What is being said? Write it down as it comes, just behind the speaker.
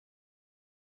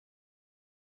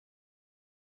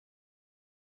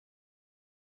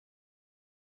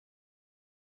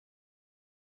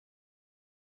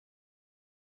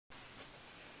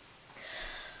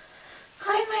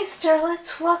Hi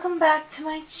Starlets, welcome back to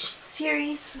my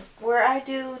series where I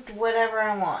do whatever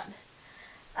I want.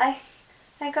 I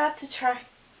got to try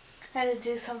to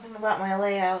do something about my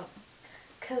layout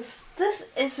because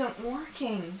this isn't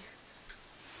working.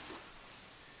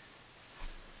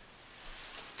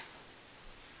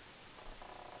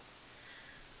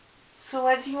 So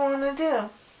what do you want to do?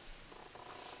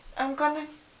 I'm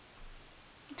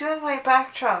doing my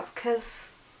backdrop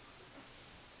because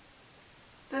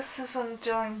this isn't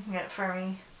doing it for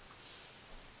me.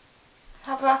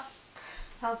 How about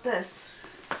this?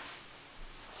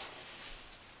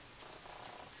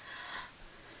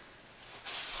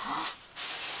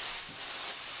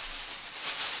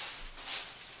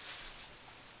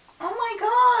 Oh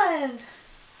my god!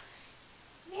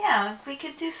 Yeah, we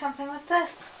could do something with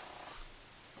this.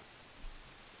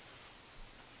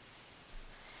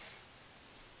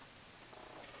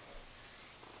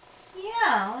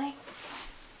 Yeah, like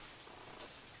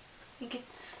we could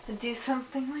do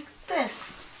something like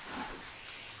this.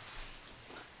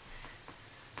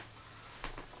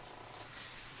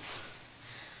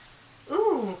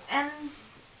 Ooh,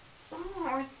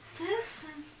 or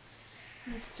this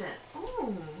instead.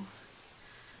 Ooh,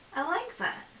 I like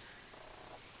that.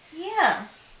 Yeah.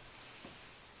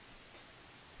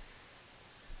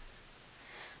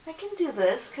 I can do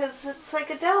this because it's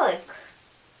psychedelic.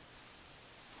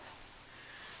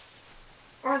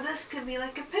 Or this could be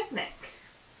like a picnic.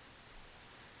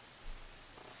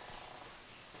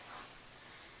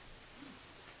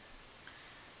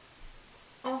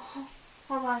 Oh,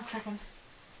 hold on a second.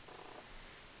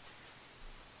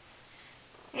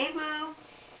 Hey, boo.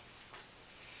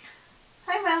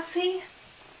 Hi, Mousy.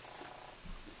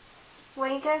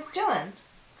 What are you guys doing?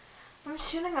 I'm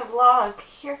shooting a vlog.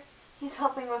 Here, he's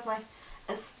helping with my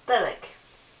aesthetic.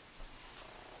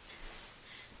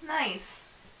 Nice.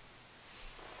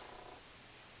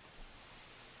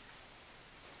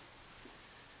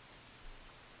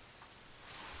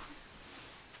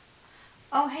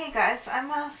 Oh, hey guys, I'm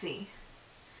Rosie.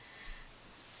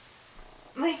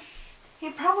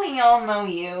 You probably all know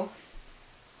you.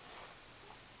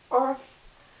 Or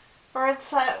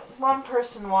it's that one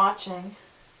person watching.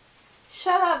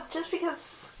 Shut up, just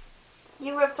because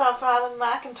you ripped off Adam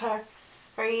McIntyre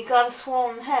or you got a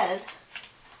swollen head.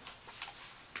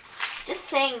 Just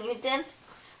saying you didn't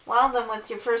wow them with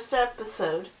your first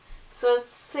episode, so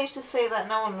it's safe to say that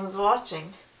no one was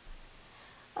watching.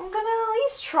 I'm gonna at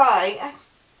least try. I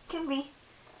can be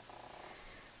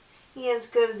as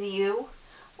good as you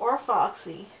or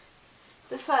Foxy.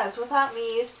 Besides, without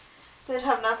me, you'd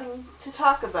have nothing to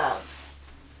talk about.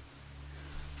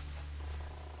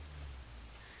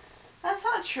 That's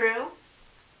not true.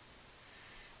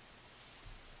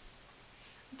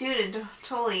 Dude, it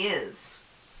totally is.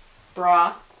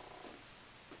 Brah.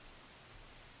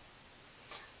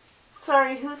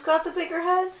 Sorry, who's got the bigger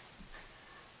head?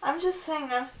 I'm just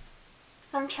saying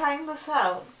I'm trying this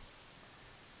out.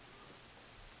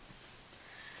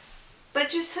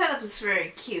 But your setup is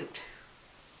very cute.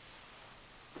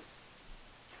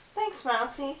 Thanks,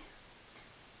 Mousy.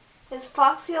 Is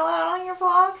Foxy allowed on your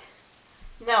vlog?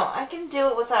 No, I can do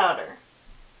it without her.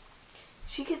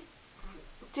 She could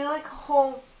do like a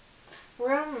whole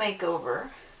room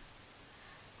makeover.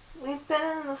 We've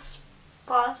been in the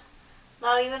spot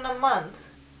not even a month.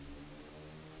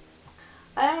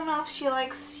 I don't know if she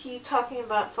likes you talking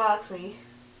about Foxy.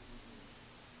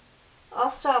 I'll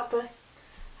stop, but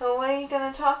what are you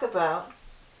gonna talk about?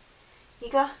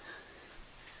 You got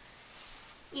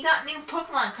new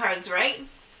Pokemon cards, right?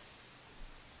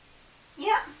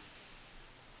 Yeah.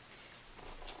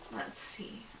 Let's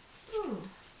see. Ooh.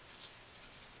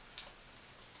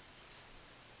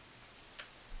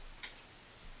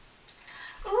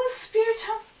 Ooh,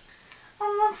 Spiritomb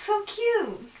looks so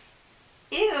cute.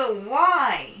 Ew,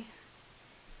 why?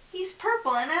 He's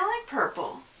purple and I like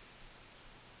purple.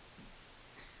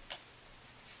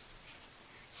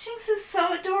 Shinx is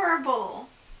so adorable.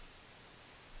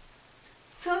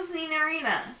 So is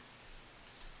Ninarina.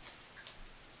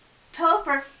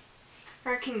 Pelipper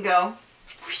can go.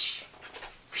 Whoosh,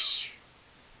 whoosh.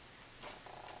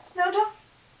 No, don't.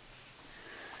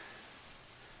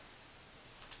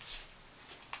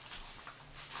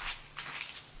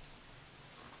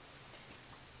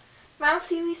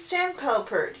 Mousy, we stand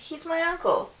Pelipper. He's my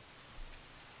uncle.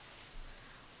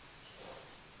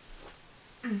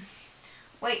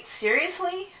 Wait,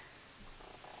 seriously?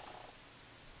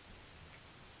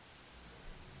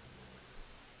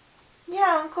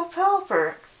 Yeah, Uncle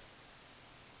Pelipper.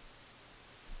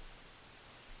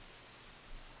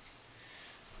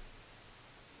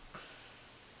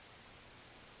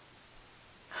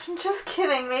 I'm just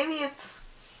kidding. Maybe it's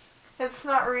it's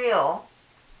not real.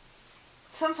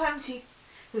 Sometimes you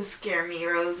scare me,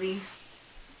 Rosie.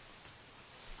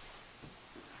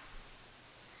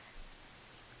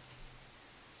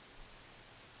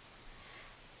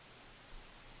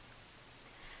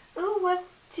 Ooh, what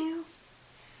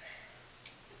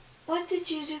did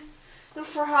you do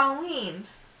for Halloween?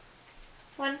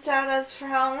 Went out as for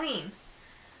Halloween.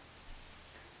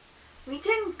 We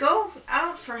didn't go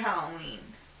out for Halloween.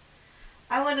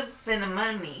 I would have been a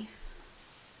mummy.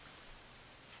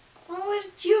 What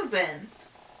would you have been?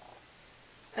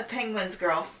 A penguin's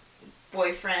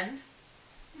boyfriend.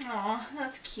 Aw,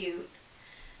 that's cute.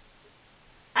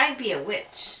 I'd be a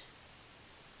witch.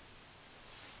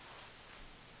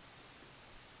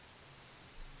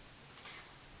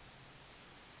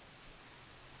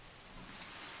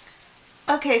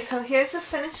 Okay, so here's a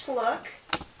finished look.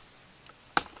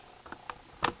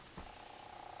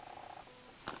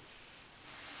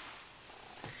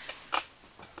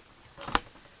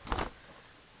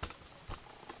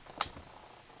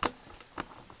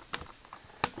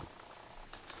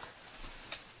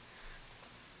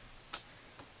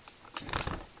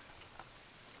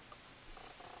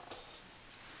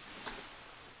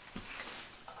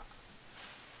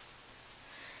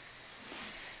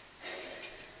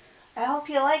 I hope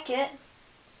you like it.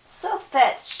 So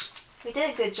fetch. We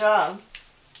did a good job.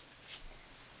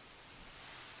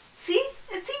 See?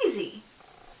 It's easy.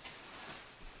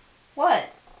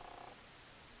 What?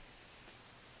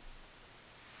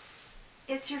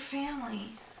 It's your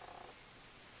family.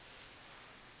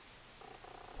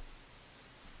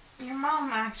 Your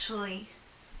mom, actually.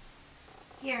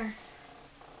 Here.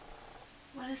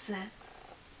 What is it?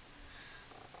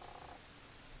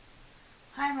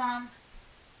 Hi, Mom.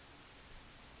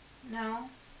 No?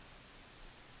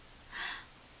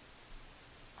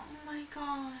 Oh my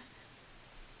God.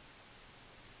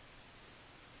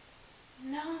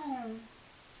 No.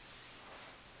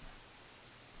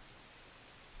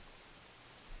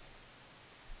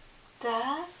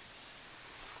 Dad?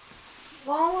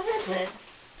 Well, what is it?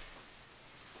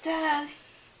 Dad,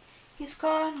 he's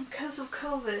gone because of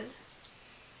COVID.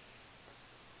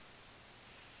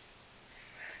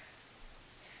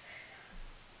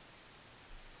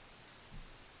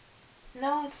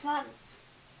 No, it's not.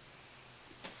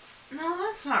 No,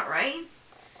 that's not right.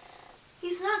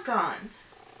 He's not gone.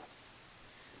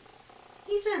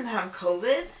 He didn't have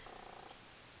COVID.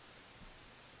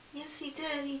 Yes, he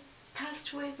did. He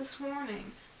passed away this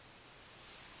morning.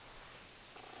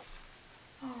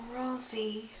 Oh,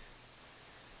 Rosie.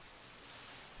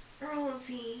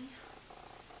 Rosie.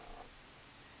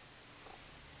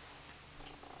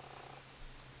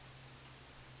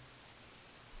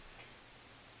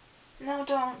 No,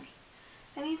 don't.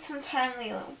 I need some time,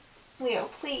 Leo. Leo,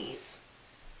 please.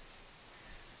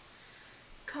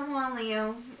 Come on,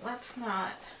 Leo. Let's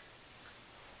not.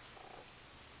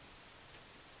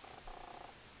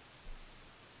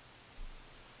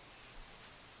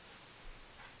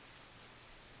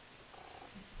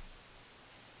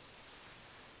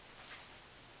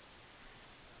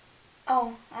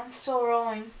 Oh, I'm still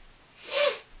rolling.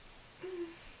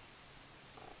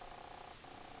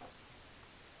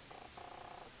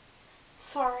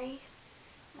 Sorry,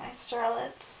 my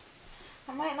starlets.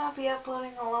 I might not be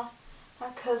uploading a lot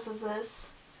because of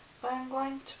this, but I'm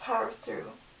going to power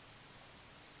through.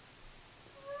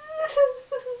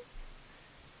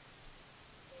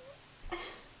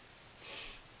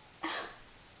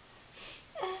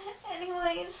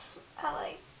 Anyways, I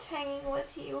liked hanging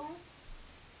with you.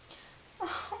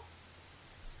 Oh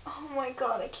my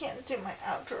God, I can't do my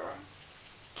outro.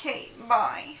 Okay,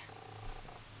 bye.